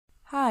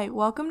Hi,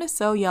 welcome to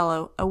So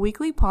Yellow, a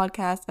weekly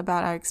podcast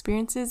about our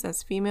experiences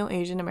as female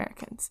Asian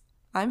Americans.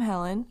 I'm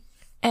Helen.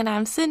 And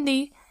I'm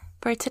Cindy.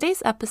 For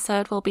today's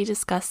episode, we'll be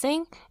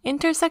discussing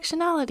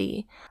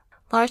intersectionality.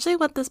 Largely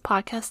what this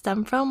podcast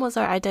stemmed from was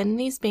our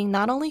identities being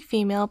not only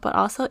female, but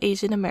also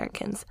Asian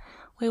Americans.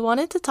 We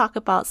wanted to talk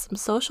about some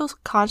social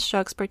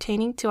constructs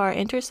pertaining to our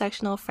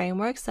intersectional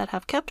frameworks that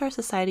have kept our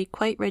society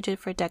quite rigid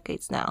for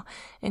decades now,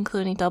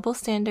 including double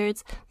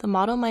standards, the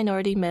model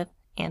minority myth,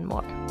 and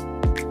more.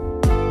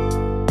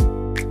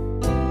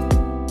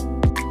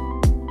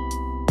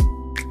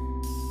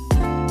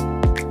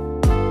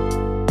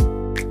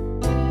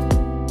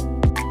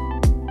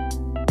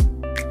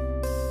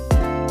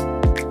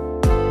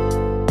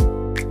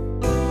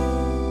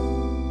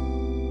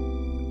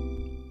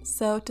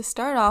 So to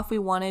start off, we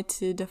wanted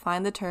to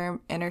define the term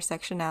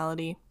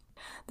intersectionality.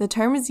 The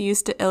term is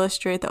used to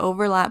illustrate the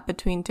overlap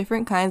between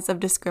different kinds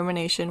of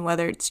discrimination,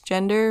 whether it's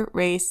gender,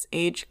 race,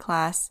 age,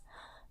 class,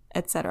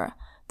 etc.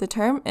 The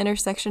term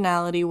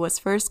intersectionality was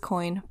first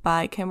coined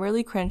by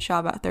Kimberly Crenshaw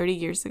about 30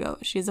 years ago.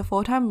 She's a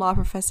full-time law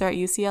professor at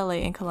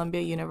UCLA and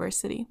Columbia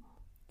University.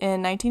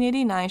 In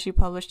 1989, she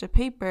published a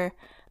paper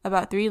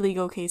about 3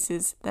 legal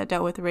cases that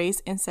dealt with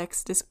race and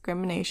sex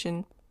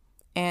discrimination.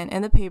 And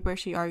in the paper,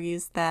 she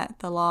argues that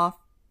the law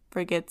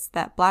forgets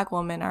that Black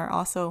women are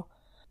also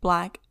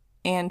Black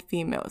and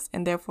females,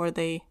 and therefore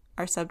they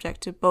are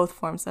subject to both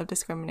forms of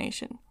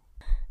discrimination.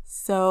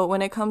 So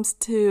when it comes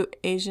to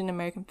Asian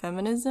American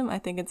feminism, I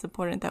think it's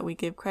important that we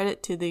give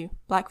credit to the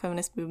Black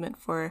feminist movement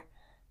for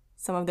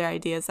some of their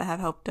ideas that have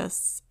helped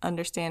us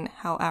understand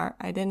how our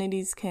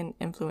identities can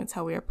influence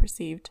how we are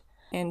perceived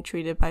and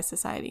treated by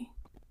society.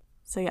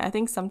 So yeah, I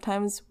think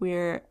sometimes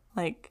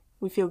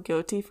we feel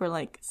guilty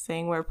for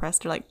saying we're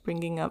oppressed or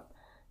bringing up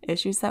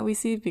issues that we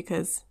see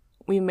because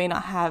we may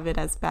not have it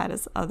as bad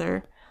as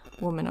other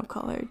women of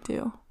color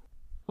do.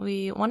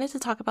 We wanted to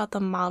talk about the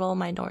model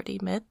minority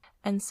myth.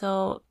 And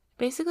so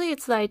basically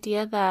it's the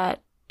idea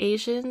that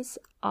Asians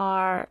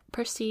are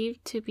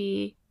perceived to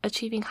be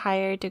achieving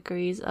higher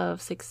degrees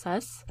of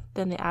success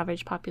than the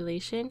average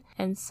population.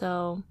 And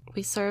so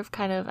we serve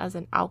kind of as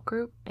an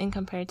outgroup in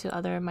compared to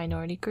other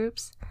minority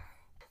groups.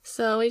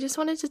 So we just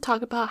wanted to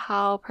talk about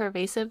how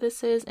pervasive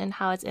this is and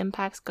how its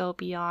impacts go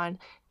beyond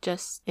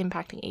just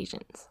impacting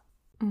Asians.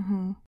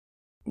 Mm-hmm.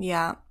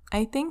 Yeah,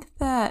 I think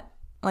that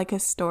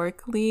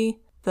historically,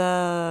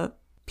 the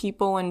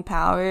people in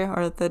power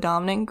or the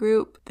dominant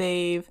group,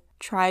 they've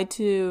tried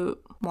to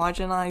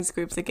marginalize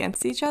groups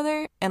against each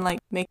other and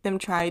make them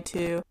try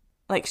to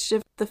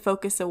shift the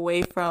focus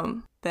away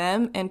from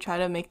them and try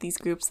to make these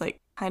groups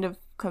kind of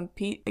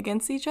compete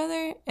against each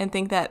other and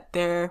think that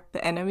they're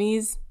the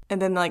enemies.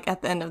 And then,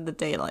 at the end of the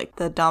day,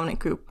 the dominant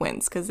group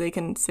wins because they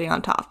can stay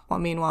on top. While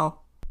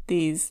meanwhile,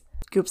 these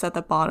groups at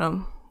the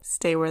bottom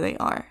stay where they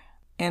are.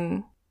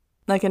 And,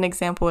 an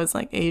example is,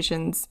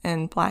 Asians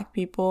and Black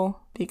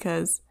people.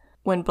 Because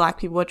when Black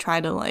people try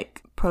to,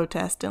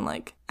 protest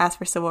and, ask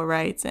for civil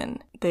rights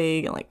and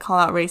they, call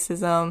out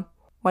racism,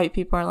 white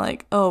people are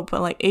like, oh,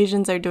 but,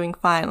 Asians are doing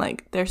fine.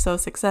 They're so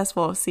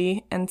successful,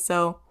 see? And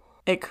so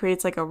it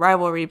creates, a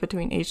rivalry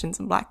between Asians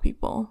and Black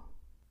people.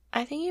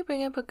 I think you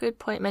bring up a good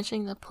point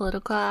mentioning the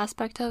political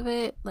aspect of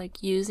it,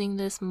 using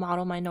this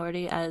model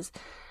minority as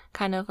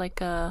kind of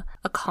a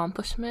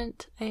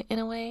accomplishment in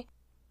a way.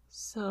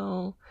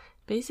 So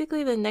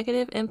basically the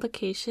negative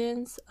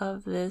implications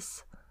of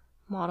this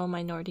model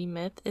minority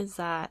myth is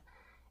that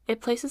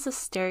it places a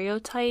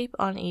stereotype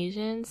on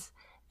Asians,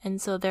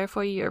 and so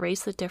therefore you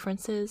erase the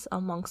differences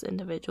amongst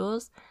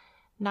individuals,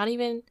 not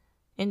even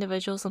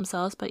individuals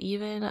themselves, but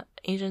even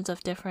Asians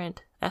of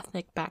different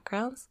ethnic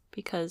backgrounds,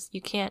 because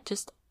you can't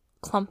just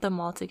clump them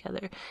all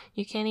together.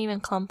 You can't even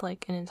clump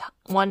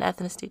one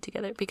ethnicity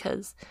together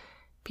because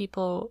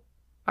people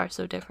are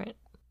so different.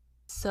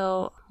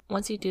 So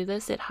once you do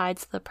this, it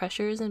hides the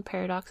pressures and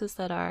paradoxes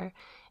that are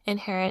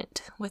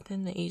inherent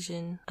within the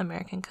Asian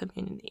American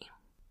community.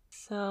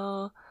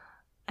 So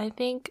I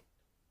think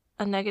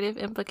a negative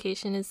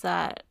implication is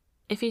that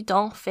if you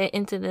don't fit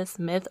into this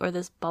myth or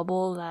this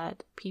bubble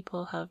that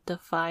people have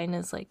defined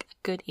as a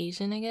good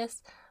Asian, I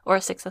guess, or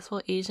a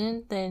successful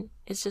Asian, then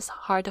it's just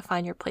hard to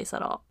find your place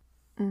at all.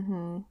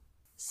 Mm-hmm.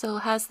 So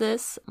has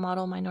this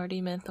model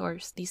minority myth or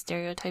these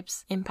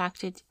stereotypes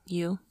impacted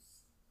you?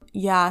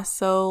 Yeah,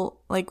 so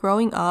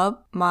growing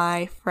up,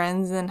 my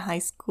friends in high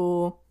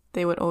school,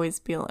 they would always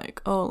be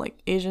like, oh,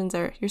 Asians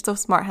you're so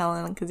smart,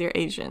 Helen, because you're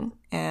Asian.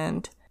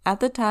 And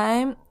at the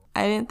time,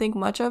 I didn't think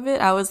much of it.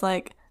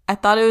 I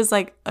thought it was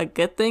a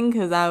good thing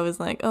because I was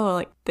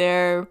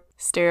their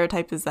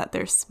stereotype is that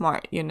they're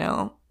smart, you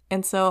know?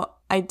 And so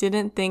I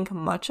didn't think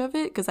much of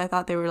it because I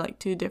thought they were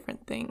two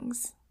different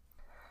things.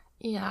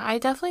 Yeah, I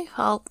definitely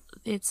felt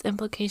its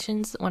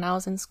implications when I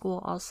was in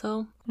school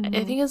also. Mm-hmm.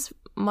 I think it's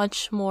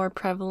much more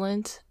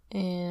prevalent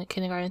in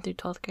kindergarten through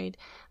 12th grade,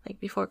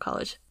 before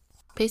college.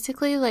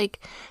 Basically,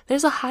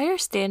 there's a higher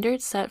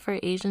standard set for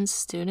Asian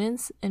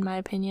students, in my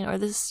opinion, or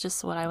this is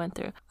just what I went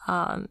through,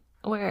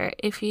 where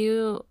if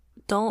you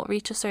don't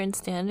reach a certain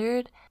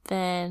standard,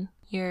 then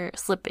you're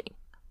slipping.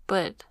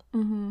 But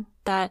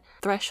that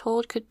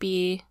threshold could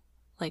be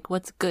like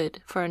what's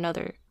good for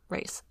another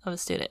race of a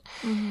student.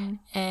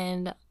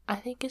 And I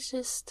think it's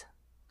just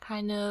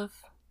kind of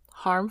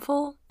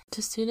harmful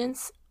to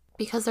students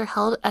because they're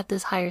held at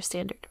this higher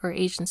standard, or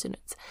Asian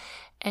students.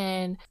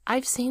 And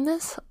I've seen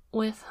this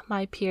with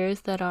my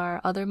peers that are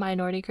other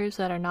minority groups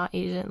that are not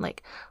Asian.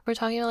 Like, we're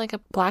talking about like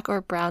a black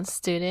or brown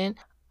student.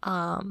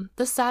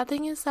 The sad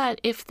thing is that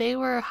if they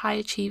were high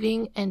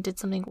achieving and did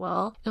something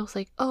well, it was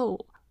like, oh,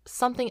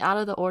 something out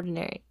of the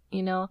ordinary,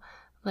 you know?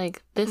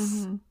 Like,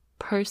 this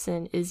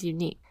person is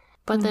unique.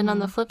 But then on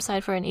the flip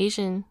side, for an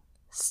Asian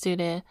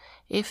student,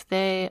 if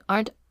they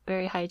aren't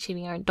very high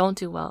achieving or don't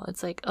do well,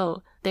 it's like,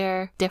 oh,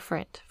 they're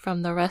different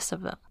from the rest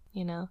of them,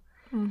 you know?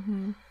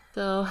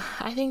 So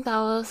I think that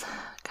was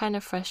kind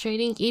of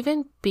frustrating.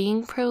 Even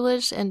being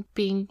privileged and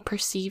being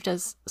perceived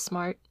as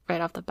smart right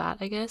off the bat,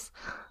 I guess,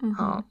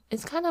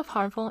 it's kind of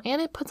harmful,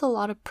 and it puts a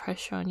lot of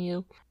pressure on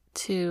you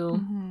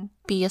to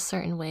be a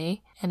certain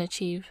way and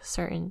achieve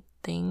certain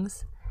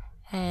things.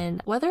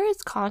 And whether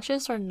it's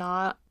conscious or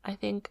not, I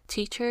think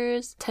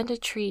teachers tend to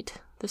treat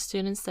the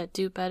students that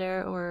do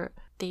better or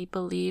they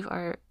believe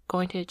are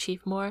going to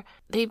achieve more,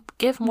 they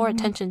give more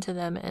attention to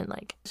them, and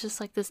like it's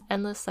just like this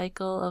endless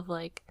cycle of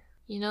like,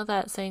 you know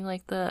that saying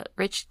like the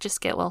rich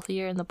just get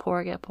wealthier and the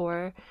poor get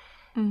poorer.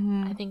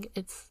 I think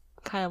it's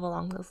kind of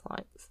along those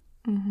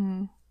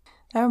lines.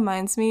 That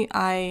reminds me,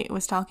 I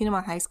was talking to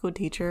my high school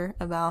teacher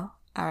about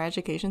our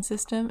education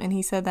system, and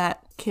he said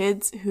that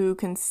kids who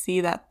can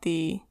see that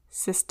the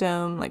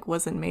system like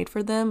wasn't made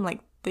for them, like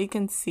they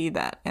can see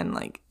that, and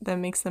like that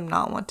makes them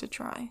not want to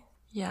try.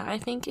 Yeah, I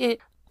think it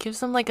gives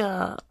them like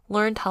a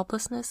learned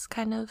helplessness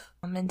kind of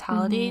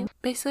mentality.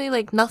 Basically,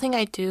 like nothing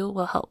I do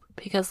will help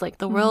because like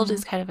the world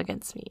is kind of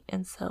against me,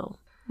 and so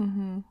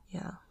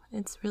yeah,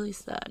 it's really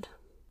sad.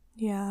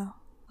 Yeah,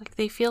 like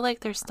they feel like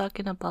they're stuck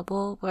in a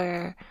bubble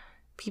where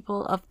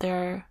people of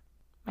their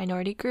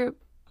minority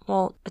group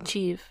won't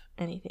achieve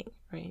anything,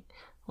 right?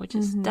 Which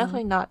is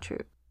definitely not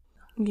true.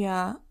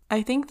 Yeah,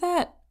 I think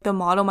that the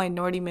model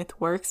minority myth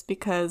works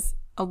because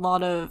a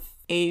lot of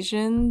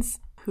Asians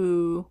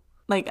who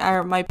like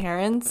are my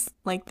parents,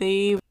 like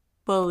they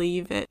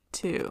believe it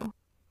too.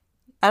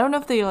 I don't know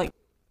if they like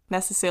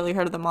necessarily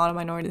heard of the model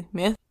minority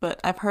myth,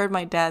 but I've heard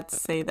my dad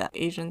say that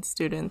Asian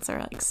students are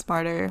like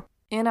smarter.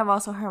 And I've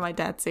also heard my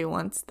dad say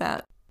once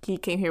that he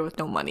came here with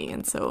no money,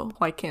 and so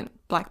why can't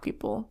black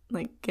people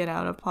like get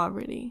out of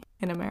poverty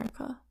in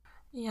America?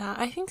 Yeah,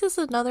 I think this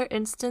is another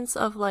instance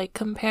of like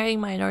comparing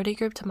minority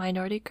group to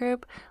minority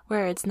group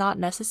where it's not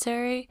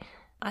necessary.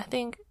 I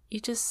think you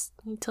just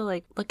need to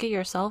like look at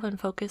yourself and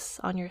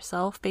focus on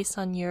yourself based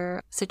on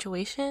your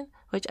situation,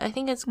 which I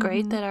think it's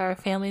great that our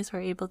families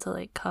were able to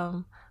like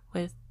come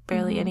with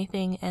barely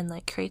anything and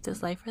like create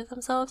this life for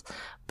themselves.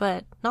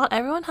 But not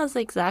everyone has the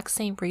exact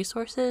same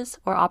resources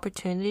or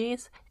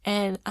opportunities,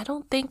 and I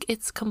don't think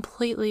it's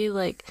completely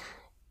like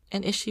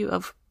an issue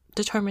of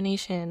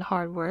determination and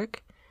hard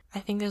work. I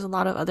think there's a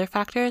lot of other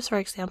factors. For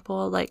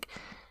example, like,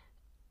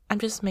 I'm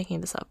just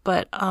making this up,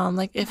 but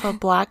like if a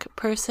black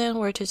person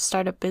were to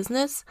start a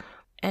business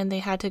and they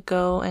had to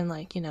go and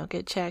like, you know,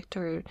 get checked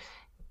or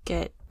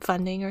get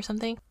funding or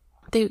something,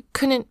 they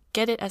couldn't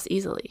get it as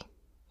easily.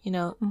 You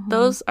know,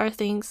 those are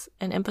things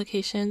and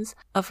implications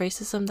of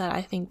racism that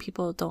I think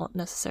people don't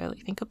necessarily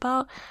think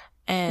about,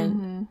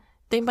 and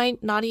they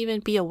might not even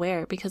be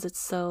aware because it's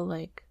so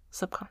like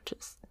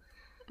subconscious.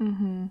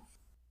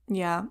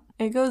 Yeah,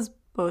 it goes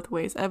both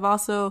ways. I've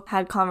also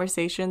had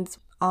conversations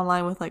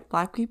online with like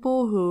black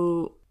people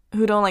who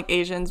don't like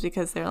Asians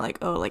because they're like,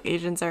 oh, like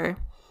Asians are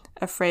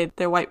afraid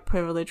their white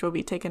privilege will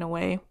be taken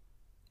away,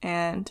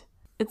 and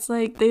it's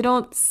like they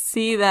don't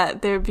see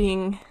that they're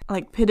being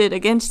like pitted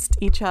against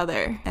each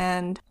other,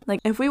 and like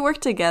if we work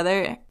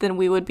together then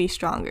we would be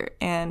stronger,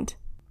 and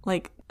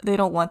like they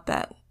don't want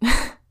that.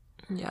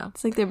 Yeah,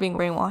 it's like they're being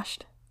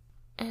brainwashed.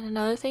 And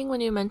another thing,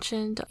 when you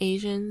mentioned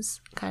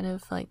Asians kind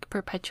of like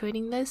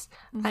perpetuating this,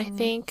 I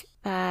think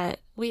that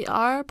we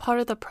are part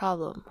of the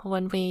problem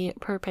when we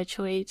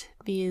perpetuate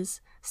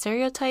these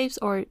stereotypes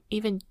or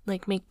even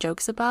like make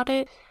jokes about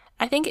it.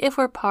 I think if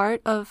we're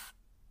part of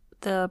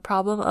the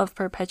problem of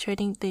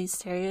perpetuating these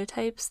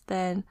stereotypes,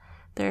 then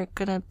they're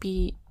gonna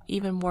be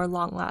even more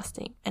long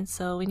lasting. And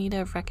so we need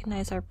to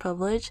recognize our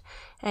privilege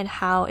and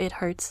how it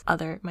hurts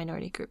other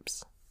minority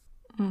groups.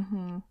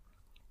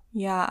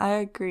 Yeah, I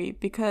agree,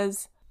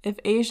 because if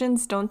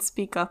Asians don't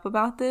speak up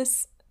about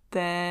this,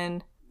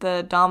 then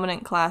the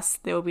dominant class,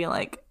 they will be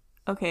like,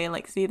 okay,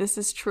 like, see, this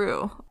is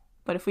true.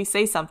 But if we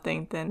say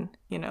something, then,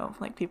 you know,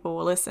 like people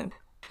will listen.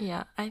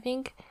 Yeah, I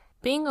think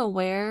being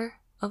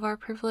aware of our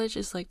privilege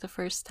is like the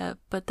first step.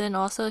 But then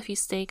also if you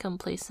stay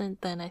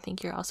complacent, then I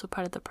think you're also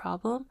part of the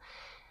problem.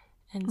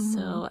 And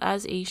so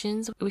as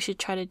Asians, we should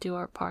try to do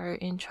our part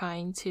in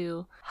trying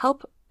to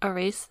help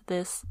erase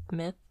this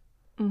myth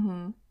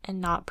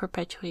and not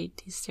perpetuate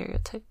these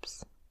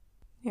stereotypes.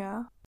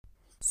 Yeah.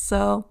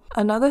 So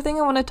another thing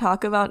I want to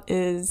talk about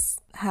is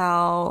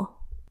how,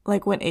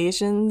 like, when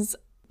Asians,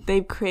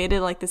 they've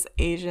created like this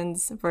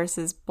Asians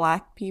versus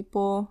black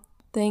people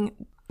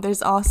thing.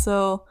 There's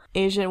also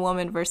Asian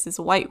woman versus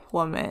white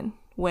woman,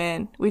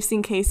 when we've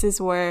seen cases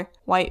where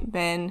white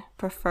men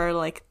prefer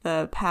like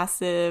the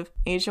passive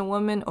Asian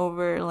woman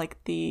over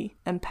like the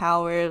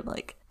empowered,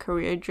 like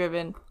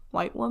career-driven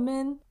white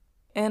woman.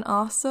 And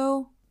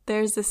also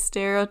there's a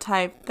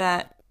stereotype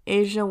that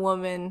Asian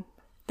women,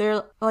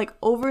 they're like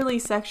overly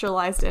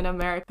sexualized in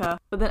America,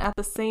 but then at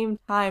the same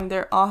time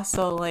they're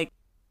also like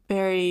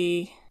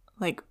very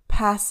like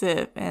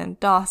passive and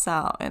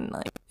docile and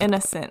like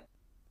innocent.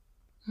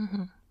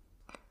 Mm-hmm.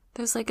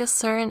 There's like a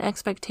certain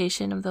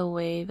expectation of the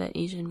way that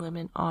Asian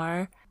women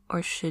are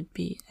or should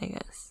be, I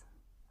guess.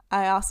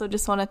 I also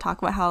just want to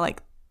talk about how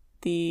like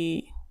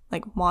the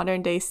like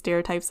modern day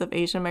stereotypes of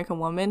Asian American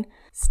women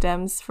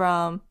stems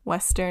from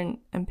Western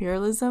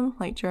imperialism,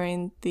 like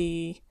during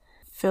the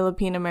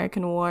Philippine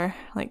American War,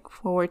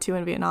 like World War II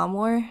and Vietnam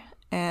War.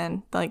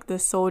 And like the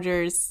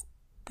soldiers,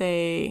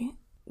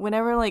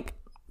 whenever like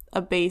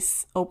a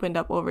base opened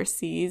up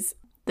overseas,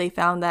 they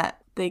found that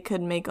they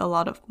could make a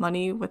lot of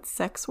money with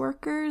sex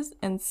workers.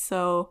 And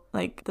so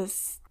like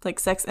this like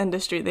sex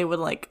industry, they would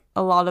like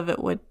a lot of it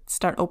would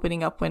start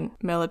opening up when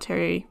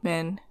military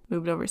men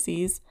moved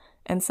overseas.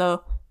 And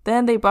so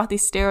then they brought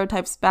these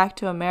stereotypes back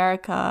to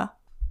America,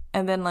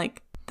 and then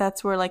like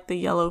that's where like the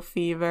yellow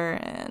fever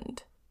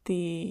and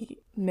the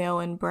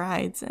mail-in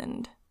brides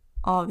and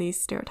all these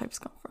stereotypes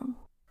come from.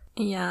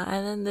 Yeah,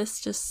 and then this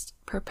just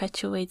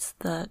perpetuates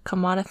the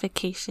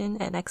commodification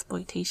and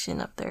exploitation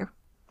of their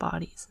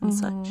bodies and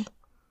such.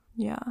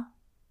 Yeah.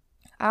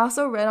 I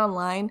also read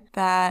online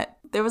that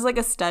there was like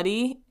a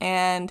study,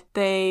 and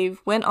they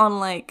went on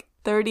like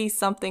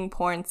 30-something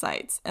porn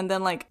sites, and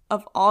then like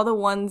of all the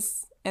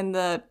ones in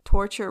the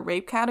torture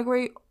rape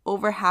category,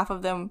 over half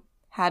of them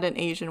had an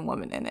Asian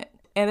woman in it.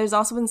 And there's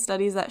also been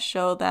studies that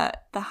show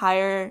that the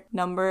higher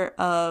number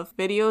of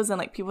videos and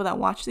like people that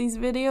watch these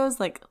videos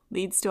like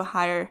leads to a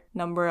higher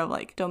number of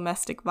like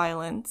domestic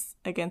violence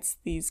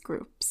against these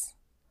groups.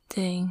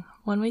 Dang.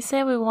 When we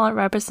say we want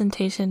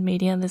representation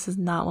media, this is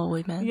not what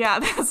we meant. Yeah,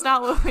 that's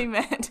not what we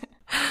meant.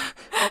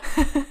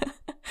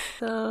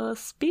 So,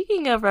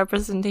 speaking of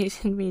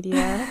representation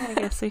media, I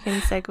guess we can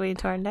segue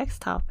into our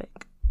next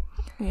topic.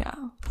 Yeah.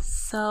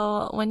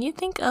 So, when you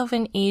think of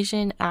an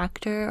Asian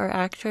actor or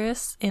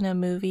actress in a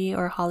movie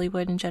or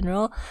Hollywood in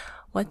general,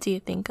 what do you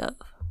think of?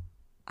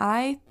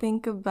 I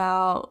think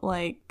about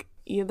like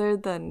either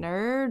the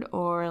nerd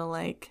or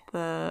like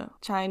the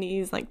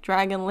Chinese like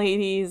dragon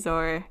ladies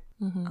or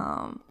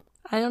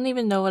I don't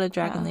even know what a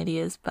dragon lady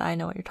is, but I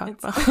know what you're talking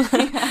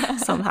about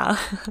somehow.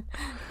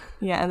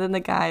 Yeah, and then the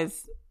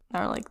guys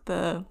are like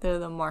they're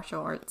the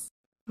martial arts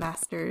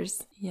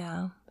masters.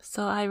 Yeah.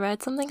 So I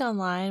read something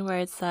online where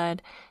it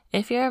said,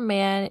 if you're a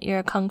man, you're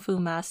a kung fu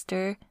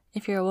master.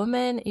 If you're a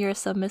woman, you're a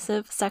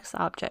submissive sex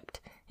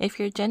object. If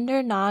you're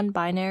gender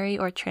non-binary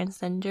or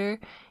transgender,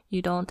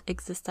 you don't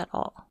exist at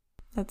all.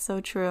 That's so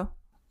true.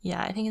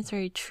 Yeah, I think it's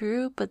very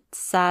true, but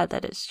sad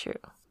that it's true.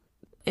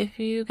 If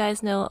you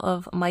guys know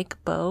of Mike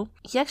Bow,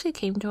 he actually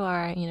came to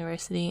our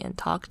university and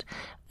talked.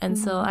 And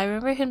so I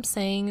remember him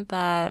saying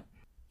that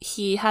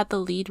he had the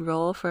lead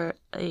role for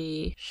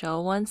a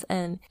show once,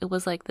 and it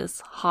was like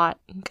this hot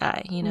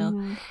guy,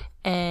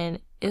 and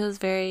it was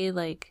very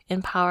like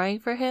empowering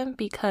for him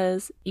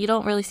because you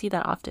don't really see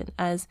that often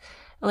as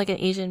like an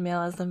Asian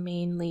male as the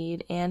main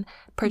lead and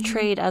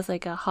portrayed as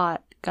like a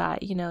hot guy,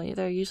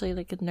 they're usually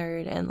like a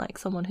nerd and like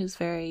someone who's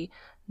very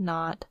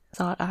not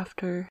sought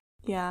after.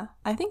 Yeah,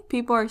 I think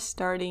people are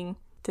starting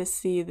to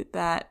see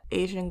that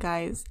Asian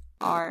guys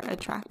are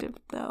attractive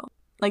though.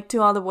 Like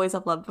To All the Boys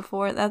I've Loved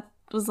Before, that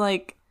was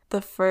like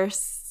the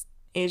first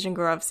Asian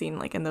girl I've seen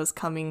like in those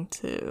coming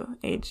to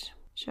age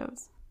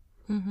shows.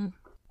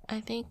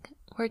 I think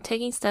we're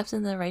taking steps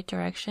in the right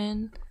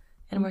direction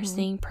and we're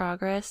seeing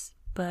progress,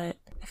 but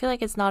I feel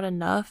like it's not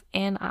enough.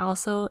 And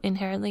also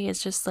inherently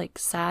it's just like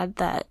sad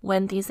that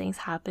when these things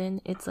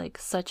happen, it's like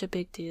such a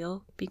big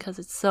deal because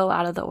it's so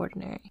out of the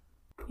ordinary.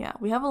 Yeah,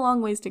 we have a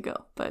long ways to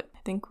go, but I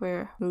think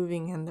we're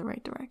moving in the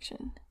right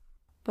direction.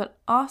 But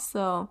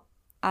also,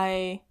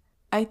 I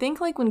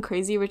think like when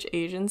Crazy Rich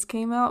Asians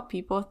came out,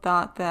 people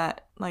thought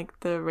that like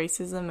the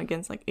racism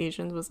against like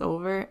Asians was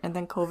over, and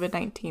then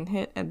COVID-19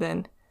 hit, and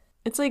then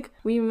it's like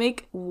we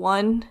make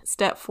one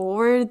step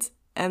forwards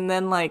and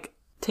then like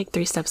take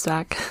 3 steps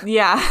back.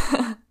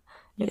 Yeah.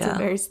 It's a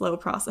very slow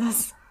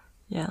process.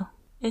 Yeah.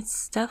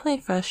 It's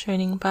definitely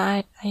frustrating,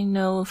 but I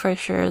know for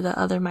sure that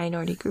other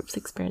minority groups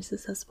experience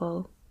this as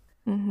well.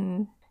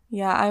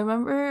 Yeah, I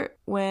remember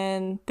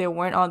when there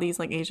weren't all these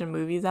like Asian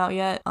movies out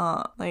yet,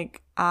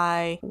 like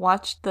I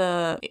watched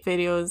the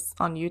videos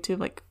on YouTube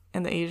like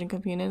in the Asian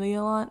community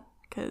a lot,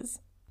 because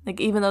like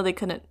even though they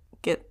couldn't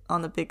get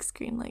on the big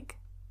screen, like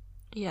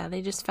yeah,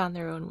 they just found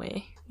their own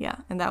way. Yeah,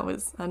 and that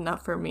was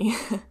enough for me.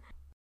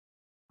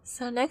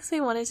 So next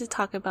we wanted to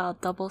talk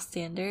about double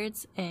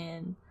standards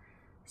and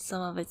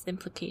some of its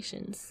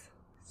implications.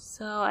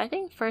 So I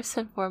think first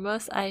and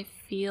foremost, I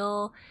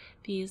feel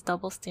these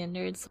double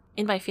standards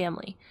in my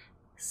family.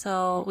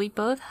 So we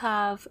both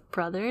have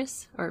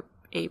brothers, or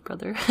a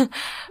brother.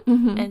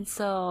 Mm-hmm. And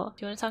so,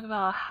 do you want to talk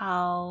about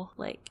how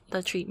like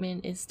the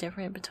treatment is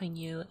different between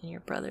you and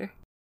your brother?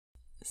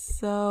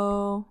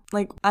 So,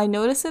 like, I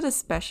notice it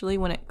especially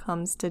when it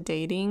comes to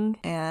dating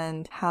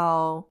and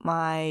how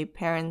my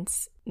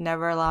parents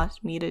never allowed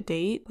me to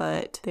date,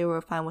 but they were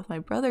fine with my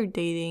brother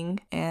dating,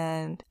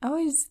 and I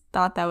always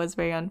thought that was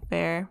very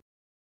unfair.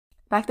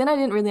 Back then, I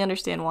didn't really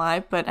understand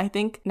why, but I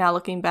think now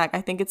looking back, I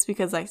think it's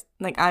because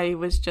I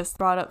was just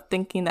brought up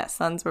thinking that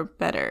sons were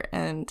better,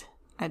 and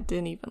I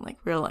didn't even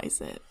realize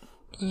it.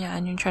 Yeah,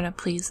 and you're trying to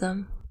please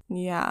them.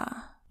 Yeah.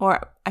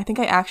 Or I think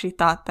I actually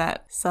thought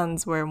that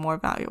sons were more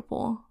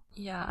valuable.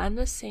 Yeah, I'm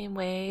the same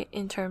way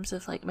in terms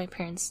of like my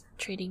parents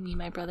treating me,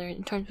 my brother,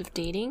 in terms of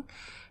dating.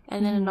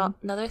 And then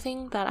another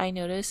thing that I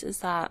noticed is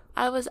that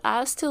I was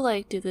asked to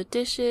like do the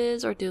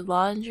dishes or do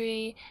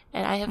laundry,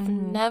 and I have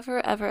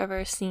never ever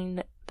ever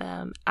seen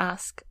them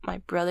ask my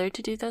brother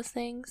to do those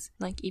things,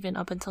 like even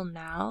up until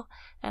now.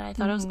 And I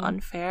thought it was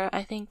unfair.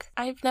 I think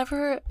I've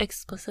never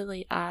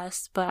explicitly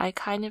asked, but I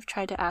kind of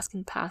tried to ask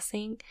in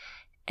passing,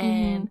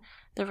 and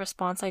the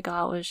response I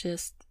got was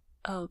just,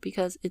 oh,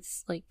 because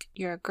it's like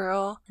you're a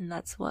girl and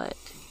that's what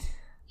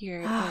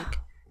you're like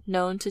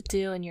known to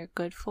do and you're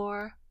good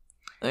for.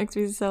 It makes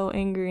me so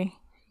angry.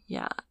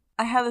 Yeah.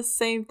 I had the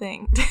same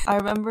thing. I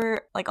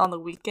remember like on the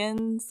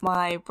weekends,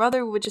 my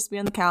brother would just be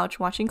on the couch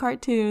watching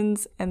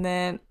cartoons, and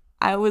then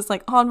I was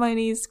like on my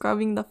knees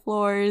scrubbing the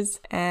floors,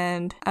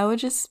 and I would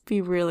just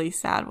be really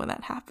sad when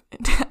that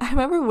happened. I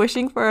remember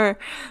wishing for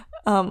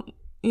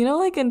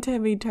like in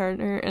Timmy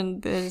Turner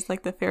and there's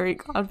like the fairy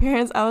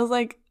godparents, I was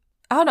like,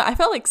 I don't know, I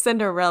felt like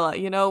Cinderella,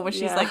 when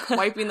she's like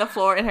wiping the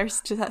floor and her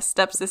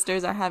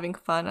stepsisters are having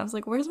fun. I was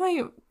like, where's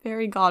my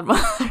fairy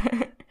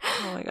godmother?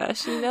 Oh my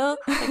gosh,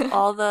 like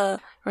all the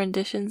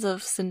renditions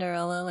of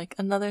Cinderella, like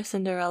another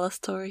Cinderella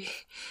story,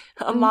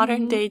 a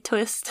modern day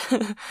twist.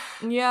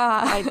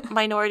 Yeah.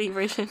 Minority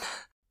version.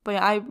 But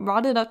yeah, I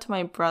brought it up to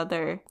my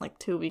brother like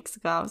 2 weeks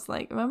ago. I was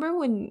like, remember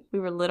when we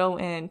were little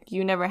and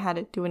you never had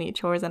to do any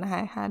chores and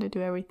I had to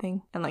do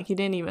everything? And like he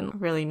didn't even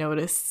really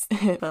notice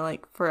it, but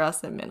like for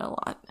us it meant a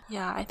lot.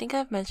 Yeah, I think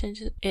I've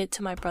mentioned it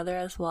to my brother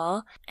as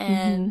well.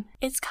 And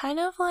it's kind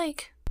of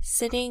like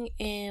sitting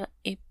in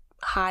a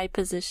high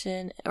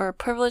position or a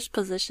privileged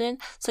position,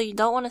 so you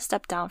don't want to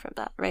step down from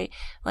that, right?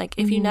 Like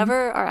if you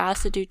never are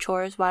asked to do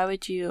chores, why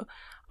would you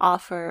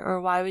offer,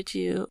 or why would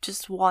you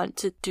just want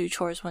to do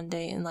chores one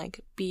day and like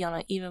be on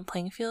an even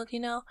playing field,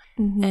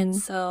 And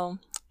so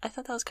I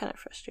thought that was kind of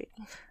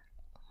frustrating.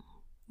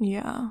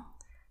 Yeah.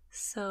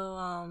 So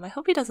I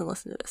hope he doesn't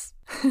listen to this.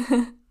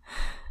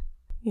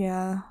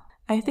 Yeah.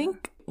 I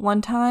think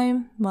one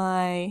time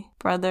my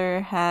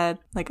brother had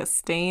like a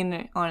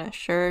stain on his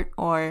shirt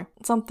or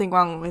something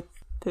wrong with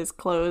his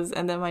clothes,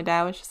 and then my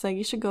dad was just like,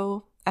 you should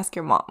go ask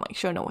your mom, like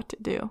she'll know what to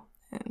do.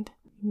 And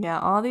yeah,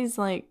 all these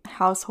like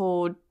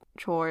household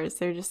chores,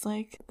 they're just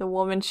like, the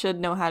woman should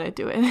know how to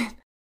do it.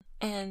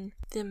 And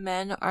the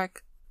men are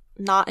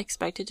not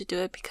expected to do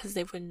it because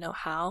they wouldn't know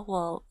how.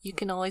 Well, you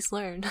can always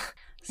learn.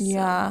 So.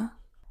 Yeah.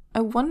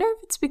 I wonder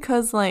if it's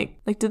because like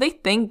do they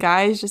think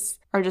guys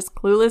are just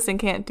clueless and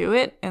can't do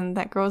it, and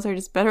that girls are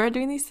just better at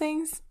doing these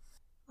things?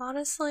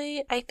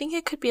 Honestly, I think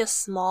it could be a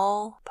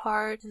small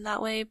part in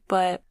that way,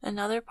 but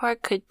another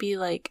part could be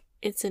like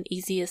it's an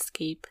easy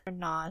escape for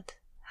not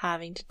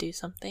having to do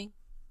something.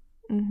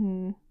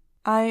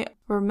 I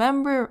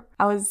remember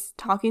I was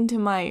talking to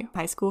my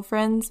high school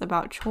friends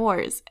about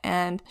chores,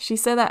 and she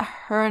said that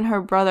her and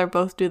her brother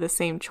both do the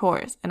same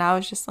chores, and I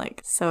was just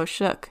like so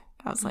shook.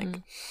 I was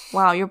like,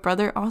 wow, your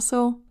brother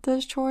also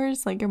does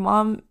chores? Like your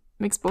mom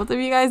makes both of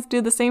you guys do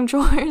the same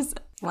chores?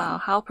 Wow,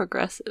 how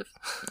progressive.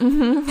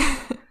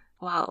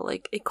 Wow,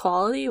 like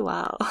equality?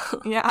 Wow.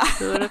 Yeah.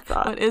 Who would have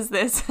thought? What is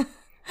this?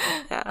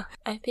 Yeah.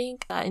 I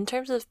think that in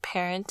terms of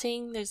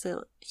parenting, there's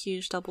a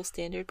huge double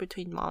standard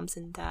between moms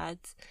and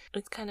dads.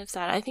 It's kind of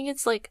sad. I think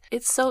it's like,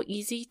 it's so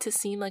easy to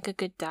seem like a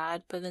good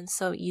dad, but then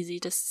so easy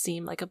to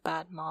seem like a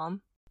bad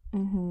mom.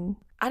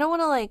 I don't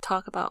want to like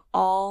talk about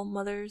all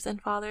mothers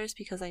and fathers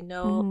because I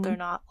know they're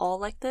not all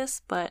like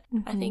this, but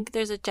I think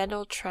there's a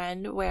general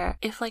trend where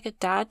if like a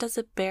dad does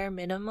a bare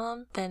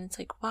minimum, then it's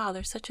like, wow,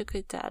 they're such a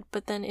good dad.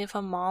 But then if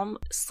a mom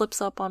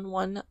slips up on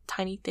one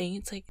tiny thing,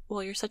 it's like,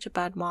 well, you're such a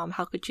bad mom.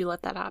 How could you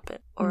let that happen?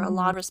 Or a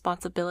lot of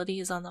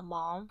responsibility is on the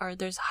mom, or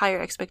there's higher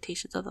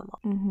expectations of the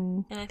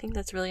mom. And I think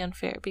that's really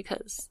unfair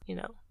because,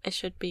 it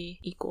should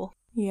be equal.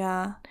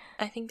 Yeah.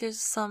 I think there's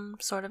some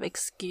sort of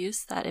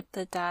excuse that if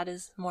the dad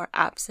is more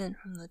absent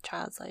from the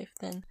child's life,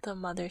 then the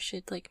mother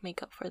should like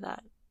make up for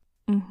that.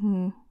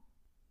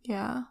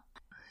 Yeah.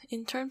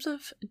 In terms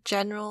of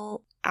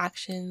general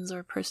actions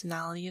or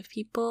personality of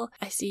people,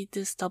 I see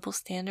this double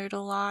standard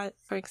a lot.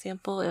 For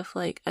example, if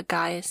like a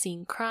guy is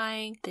seen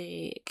crying,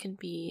 they can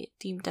be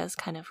deemed as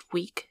kind of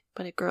weak,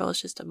 but a girl is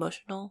just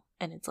emotional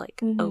and it's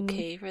like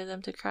okay for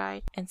them to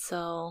cry. And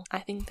so I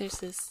think there's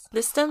this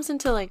stems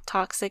into like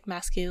toxic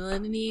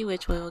masculinity,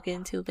 which we will get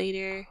into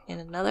later in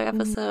another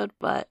episode,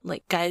 but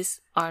like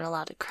guys aren't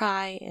allowed to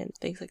cry and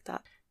things like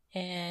that.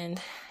 And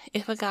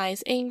if a guy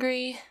is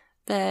angry,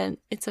 then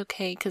it's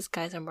okay because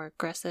guys are more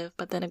aggressive,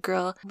 but then a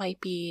girl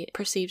might be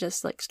perceived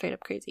as like straight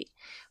up crazy.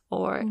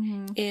 Or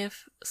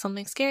if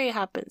something scary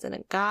happens and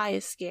a guy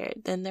is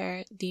scared, then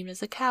they're deemed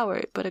as a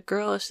coward, but a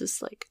girl is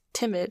just like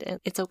timid,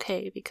 and it's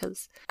okay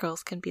because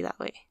girls can be that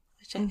way,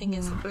 which I think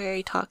is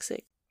very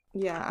toxic.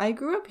 Yeah, I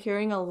grew up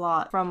hearing a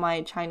lot from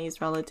my Chinese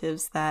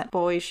relatives that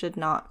boys should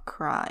not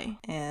cry.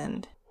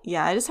 And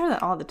yeah, I just heard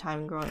that all the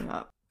time growing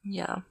up.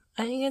 Yeah.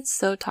 I think it's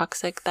so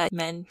toxic that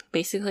men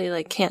basically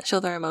like can't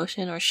show their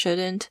emotion or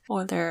shouldn't,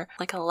 or they're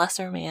like a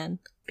lesser man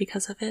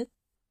because of it.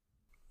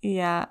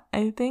 Yeah,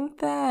 I think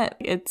that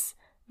it's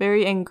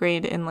very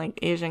ingrained in like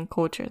Asian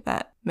culture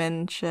that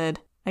men should,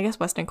 I guess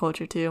Western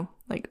culture too,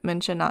 like men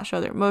should not show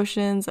their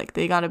emotions, like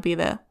they gotta be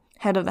the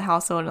head of the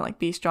household and like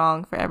be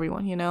strong for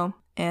everyone, you know?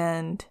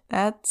 And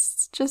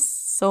that's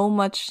just so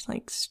much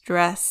like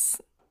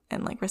stress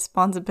and like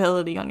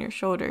responsibility on your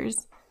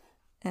shoulders.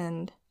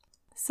 And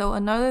so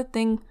another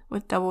thing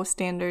with double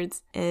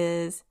standards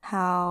is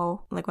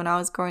how, like when I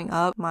was growing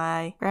up,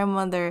 my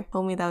grandmother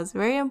told me that it was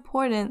very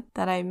important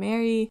that I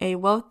marry a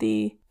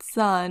wealthy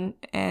son,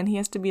 and he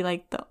has to be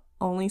like the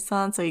only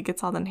son, so he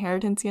gets all the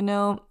inheritance, you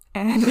know?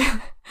 And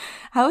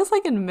I was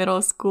like in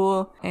middle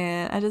school,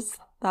 and I just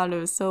thought it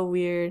was so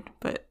weird,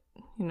 but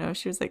you know,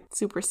 she was like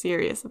super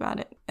serious about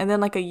it. And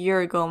then like a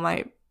year ago,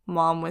 my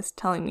mom was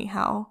telling me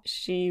how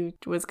she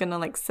was gonna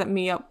like set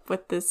me up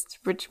with this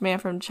rich man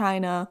from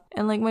China,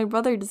 and like my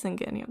brother doesn't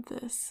get any of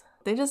this.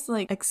 They just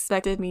like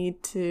expected me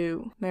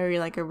to marry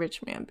like a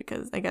rich man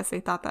because I guess they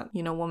thought that,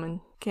 you know,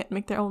 women can't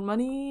make their own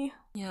money.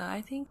 Yeah,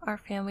 I think our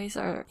families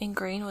are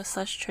ingrained with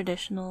such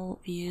traditional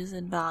views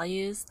and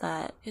values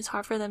that it's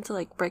hard for them to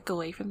like break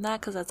away from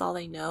that because that's all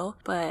they know.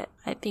 But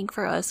I think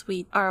for us,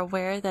 we are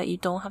aware that you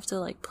don't have to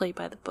like play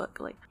by the book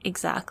like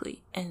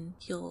exactly, and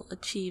you'll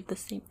achieve the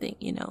same thing,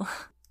 you know.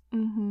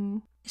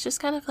 It's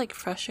just kind of like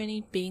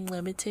frustrating being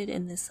limited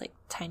in this like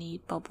tiny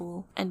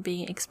bubble and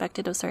being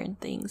expected of certain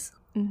things.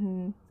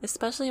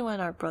 Especially when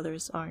our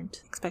brothers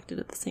aren't expected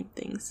of the same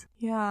things.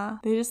 Yeah,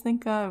 they just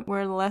think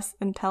we're less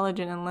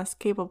intelligent and less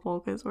capable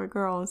because we're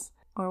girls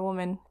or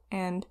women.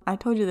 And I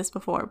told you this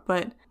before,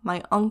 but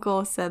my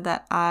uncle said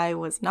that I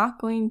was not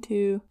going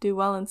to do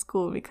well in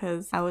school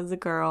because I was a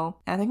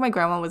girl. And I think my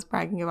grandma was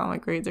bragging about my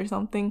grades or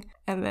something,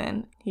 and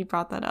then he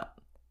brought that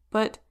up.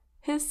 But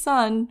his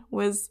son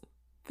was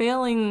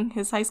failing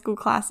his high school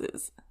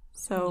classes,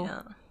 so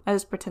yeah. I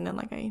just pretended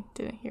like I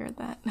didn't hear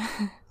that.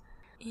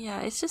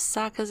 Yeah, it's just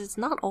sad because it's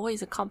not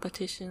always a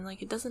competition.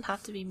 Like, it doesn't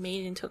have to be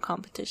made into a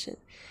competition.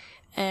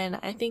 And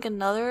I think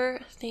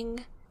another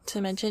thing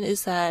to mention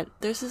is that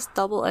there's this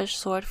double-edged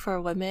sword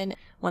for women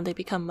when they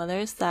become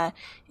mothers, that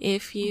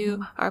if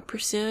you are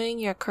pursuing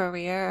your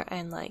career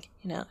and like,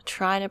 you know,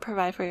 trying to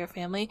provide for your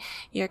family,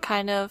 you're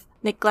kind of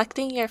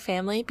neglecting your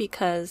family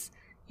because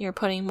you're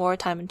putting more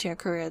time into your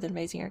career than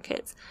raising your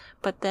kids.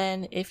 But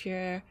then if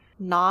you're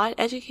not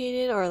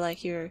educated or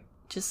like you're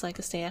just like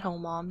a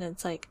stay-at-home mom, then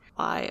it's like,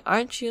 why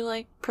aren't you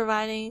like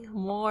providing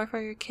more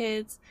for your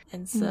kids?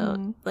 And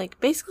so like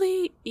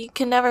basically you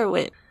can never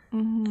win.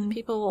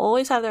 People will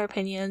always have their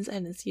opinions,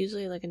 and it's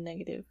usually like a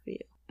negative view.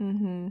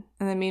 And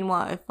then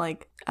meanwhile, if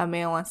like a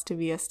man wants to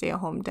be a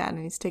stay-at-home dad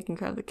and he's taking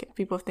care of the kid,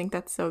 people think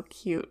that's so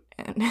cute.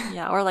 And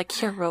yeah, or like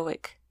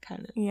heroic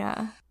kind of.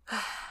 Yeah.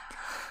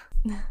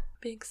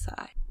 Big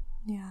sigh.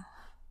 Yeah.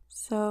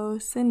 So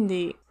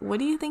Cindy, what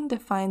do you think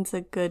defines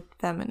a good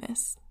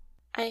feminist?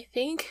 I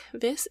think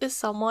this is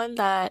someone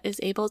that is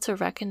able to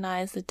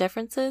recognize the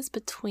differences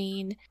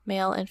between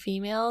male and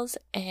females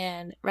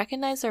and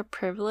recognize their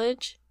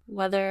privilege,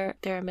 whether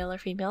they're male or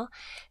female,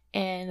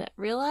 and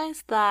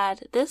realize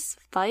that this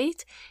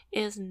fight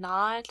is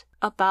not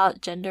about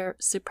gender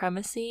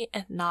supremacy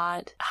and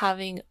not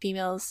having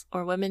females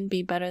or women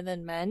be better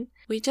than men.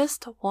 We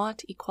just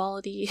want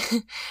equality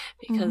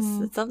because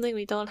it's something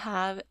we don't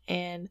have,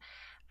 and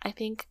I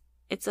think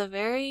it's a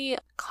very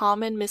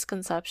common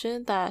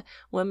misconception that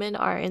women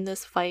are in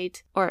this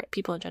fight, or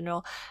people in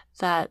general,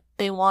 that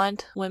they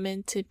want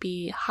women to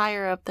be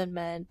higher up than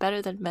men,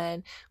 better than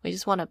men. We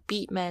just want to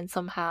beat men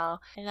somehow.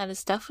 And that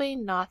is definitely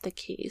not the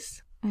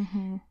case.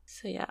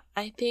 So yeah,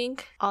 I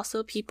think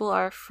also people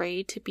are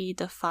afraid to be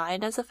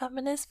defined as a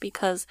feminist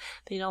because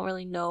they don't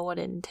really know what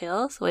it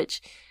entails,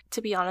 which,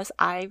 to be honest,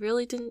 I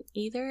really didn't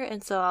either.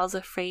 And so I was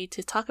afraid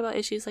to talk about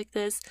issues like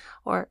this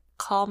or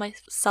call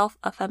myself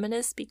a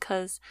feminist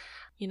because,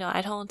 you know,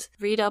 I don't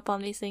read up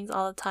on these things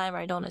all the time, or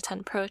I don't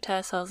attend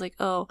protests. So I was like,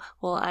 oh,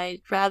 well,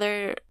 I'd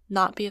rather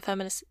not be a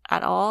feminist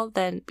at all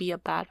than be a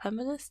bad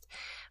feminist.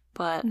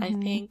 But I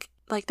think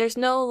like there's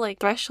no like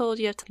threshold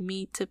you have to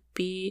meet to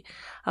be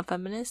a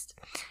feminist.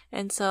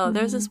 And so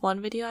there's this one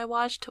video I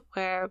watched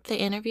where they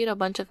interviewed a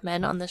bunch of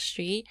men on the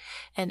street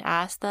and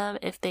asked them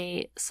if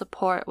they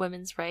support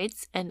women's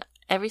rights, and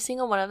every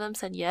single one of them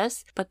said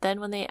yes. But then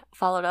when they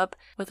followed up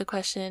with the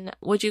question,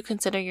 would you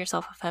consider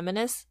yourself a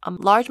feminist? A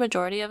large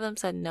majority of them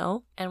said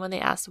no. And when they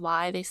asked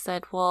why, they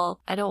said,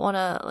 well, I don't want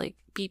to like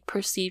be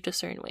perceived a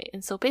certain way.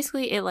 And so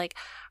basically it like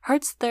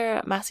hurts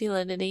their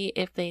masculinity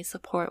if they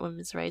support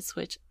women's rights,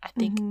 which I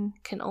think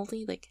can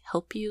only like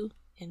help you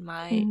in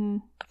my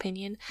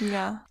opinion.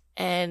 Yeah.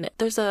 And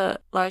there's a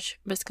large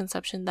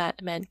misconception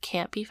that men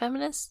can't be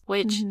feminists,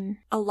 which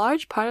a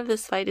large part of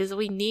this fight is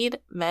we need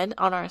men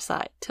on our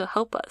side to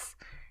help us.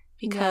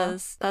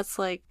 Because that's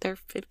like they're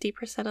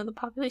 50% of the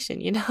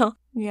population, you know?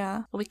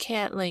 Yeah. We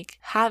can't like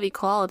have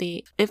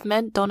equality if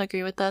men don't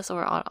agree with us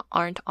or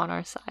aren't on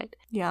our side.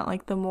 Yeah,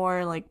 like the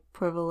more like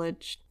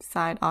privileged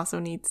side also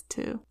needs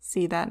to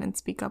see that and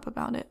speak up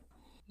about it.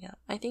 Yeah,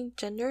 I think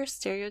gender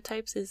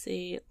stereotypes is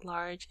a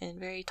large and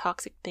very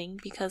toxic thing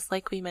because,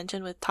 like we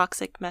mentioned with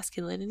toxic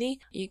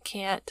masculinity, you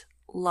can't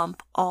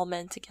lump all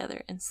men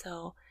together. And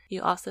so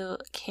you also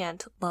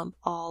can't lump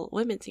all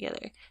women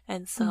together.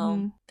 And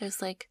so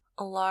there's like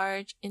a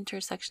large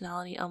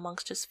intersectionality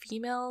amongst just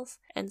females.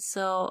 And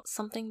so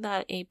something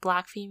that a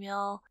Black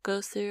female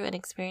goes through and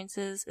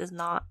experiences is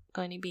not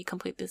going to be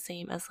completely the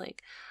same as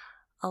like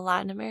a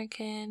Latin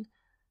American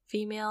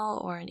female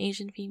or an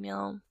Asian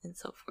female and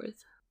so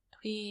forth.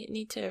 We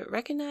need to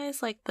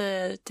recognize like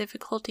the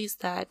difficulties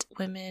that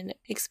women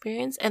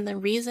experience and the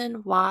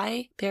reason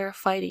why they're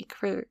fighting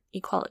for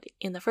equality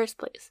in the first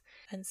place.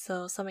 And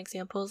so some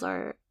examples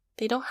are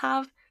they don't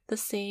have the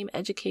same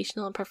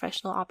educational and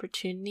professional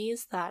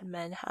opportunities that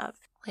men have.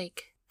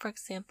 Like, for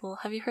example,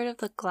 have you heard of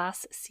the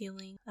glass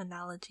ceiling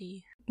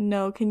analogy?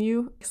 No, can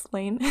you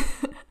explain?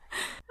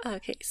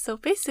 Okay, so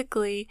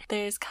basically,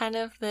 there's kind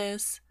of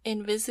this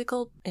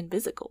invisible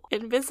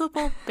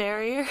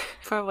barrier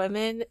for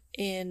women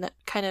in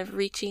kind of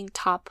reaching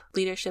top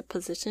leadership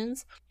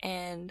positions.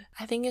 And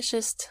I think it's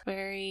just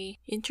very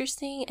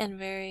interesting and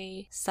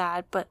very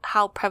sad, but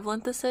how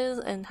prevalent this is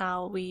and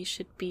how we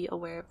should be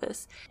aware of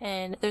this.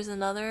 And there's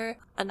another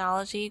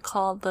analogy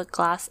called the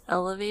glass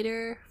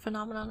elevator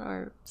phenomenon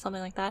or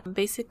something like that.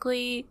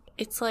 Basically,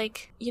 it's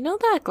like, you know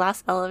that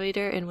glass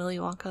elevator in Willy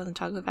Wonka and the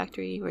Chocolate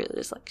Factory where it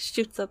just like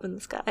shoots up in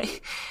the sky?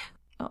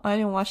 Oh, I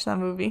didn't watch that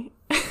movie.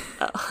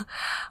 Oh.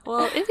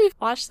 Well, if you've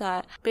watched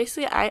that,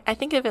 basically I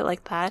think of it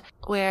like that,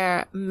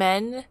 where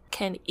men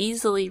can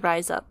easily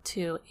rise up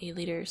to a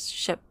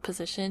leadership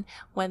position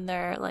when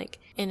they're like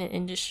in an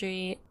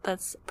industry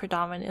that's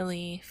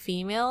predominantly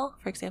female,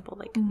 for example,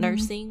 like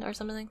nursing or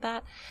something like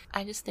that.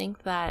 I just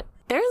think that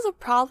there's a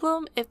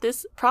problem if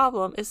this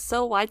problem is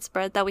so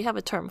widespread that we have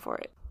a term for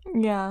it.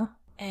 Yeah.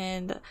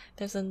 And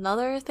there's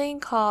another thing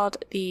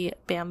called the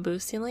bamboo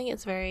ceiling.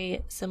 It's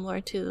very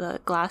similar to the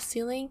glass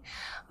ceiling.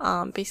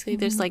 Basically,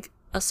 there's like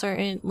a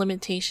certain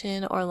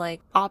limitation or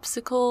like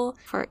obstacle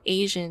for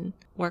Asian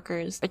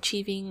workers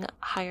achieving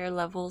higher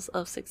levels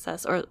of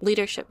success or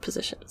leadership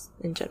positions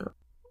in general.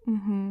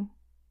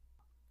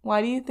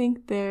 Why do you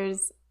think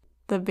there's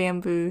the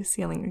bamboo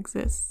ceiling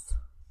exists?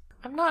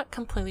 I'm not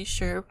completely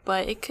sure,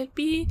 but it could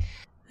be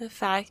the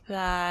fact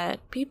that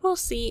people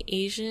see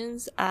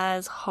Asians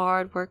as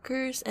hard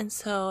workers, and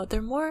so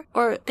they're more,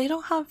 or they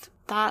don't have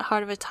that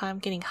hard of a time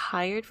getting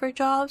hired for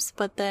jobs,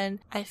 but then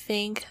I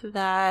think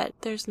that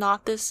there's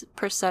not this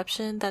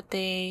perception that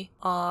they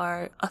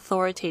are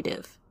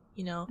authoritative,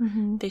 you know,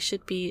 they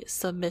should be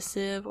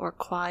submissive or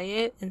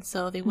quiet, and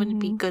so they wouldn't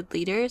be good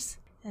leaders,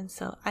 and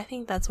so I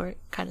think that's where it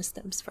kind of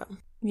stems from.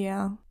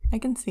 Yeah, I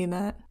can see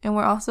that. And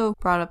we're also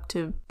brought up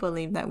to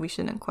believe that we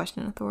shouldn't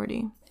question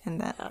authority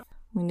and that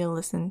we need to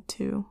listen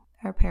to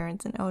our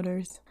parents and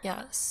elders.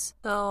 Yes.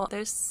 So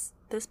there's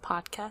this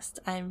podcast,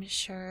 I'm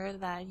sure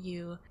that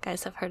you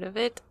guys have heard of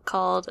it,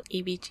 called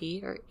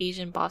ABG, or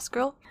Asian Boss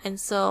Girl. And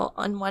so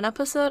on one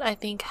episode, I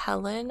think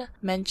Helen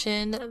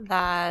mentioned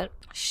that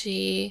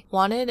she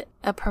wanted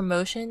a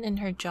promotion in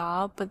her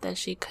job, but then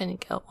she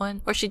couldn't get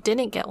one, or she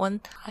didn't get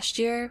one last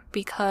year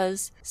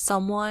because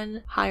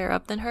someone higher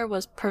up than her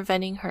was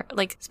preventing her,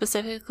 like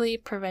specifically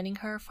preventing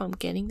her from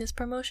getting this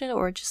promotion,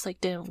 or just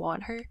like didn't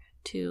want her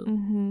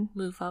to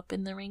move up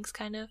in the ranks,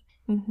 kind of.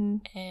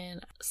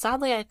 And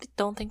sadly, I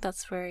don't think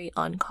that's very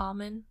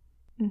uncommon.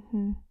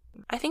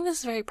 I think this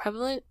is very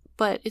prevalent,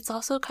 but it's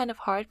also kind of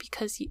hard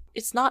because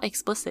it's not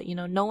explicit, you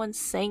know, no one's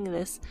saying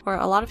this, or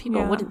a lot of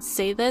people wouldn't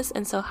say this,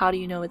 and so how do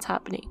you know it's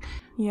happening?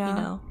 You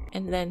know,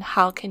 and then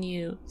how can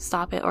you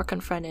stop it or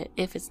confront it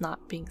if it's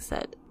not being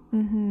said?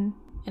 And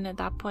at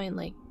that point,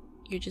 like,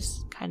 you're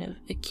just kind of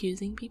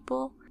accusing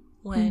people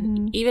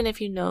when even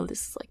if you know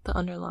this is like the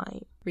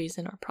underlying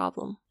reason or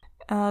problem.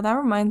 That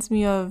reminds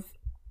me of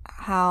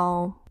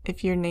how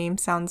if your name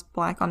sounds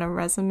Black on a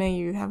resume,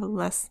 you have a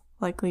less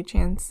likely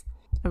chance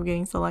of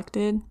getting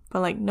selected.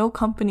 But like no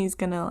company's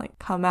gonna like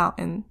come out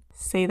and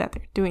say that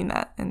they're doing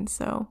that. And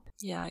so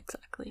yeah,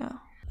 exactly.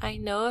 I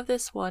know of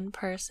this one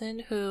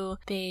person who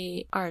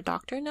they are a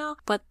doctor now,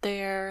 but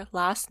their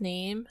last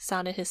name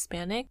sounded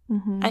Hispanic.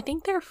 I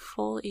think they're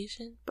full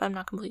Asian, but I'm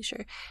not completely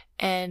sure.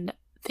 And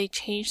they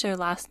changed their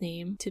last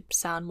name to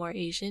sound more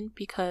Asian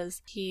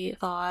because he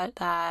thought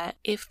that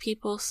if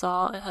people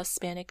saw a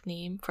Hispanic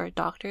name for a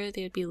doctor,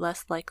 they would be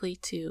less likely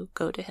to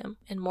go to him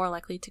and more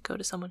likely to go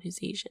to someone who's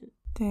Asian.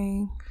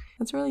 Dang,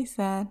 that's really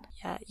sad.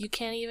 Yeah, you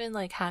can't even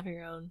like have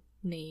your own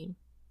name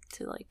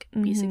to like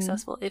be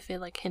successful if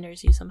it like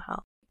hinders you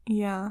somehow.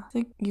 Yeah, I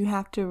think you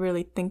have to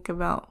really think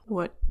about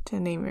what to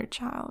name your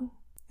child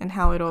and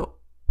how it'll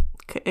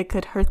it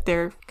could hurt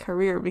their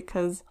career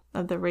because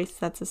of the race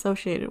that's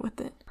associated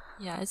with it.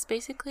 Yeah, it's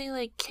basically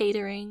like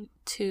catering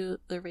to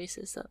the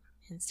racism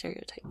and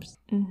stereotypes.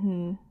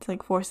 It's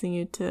like forcing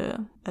you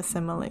to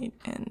assimilate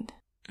and...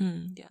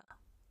 yeah.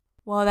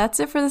 Well, that's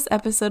it for this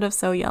episode of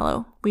So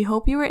Yellow. We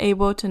hope you were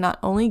able to not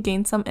only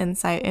gain some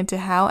insight into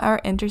how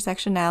our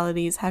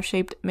intersectionalities have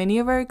shaped many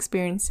of our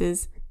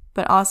experiences,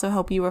 but also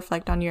help you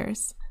reflect on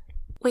yours.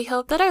 We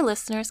hope that our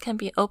listeners can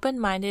be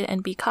open-minded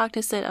and be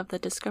cognizant of the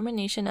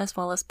discrimination as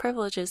well as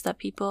privileges that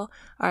people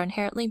are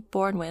inherently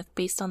born with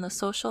based on the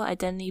social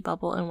identity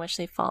bubble in which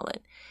they fall in.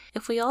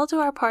 If we all do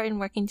our part in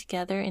working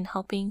together in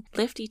helping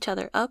lift each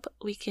other up,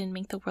 we can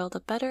make the world a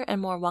better and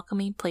more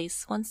welcoming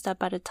place, one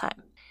step at a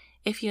time.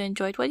 If you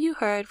enjoyed what you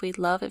heard, we'd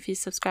love if you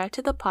subscribe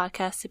to the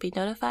podcast to be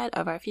notified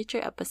of our future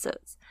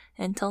episodes.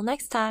 Until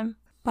next time,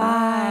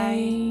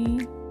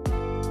 bye!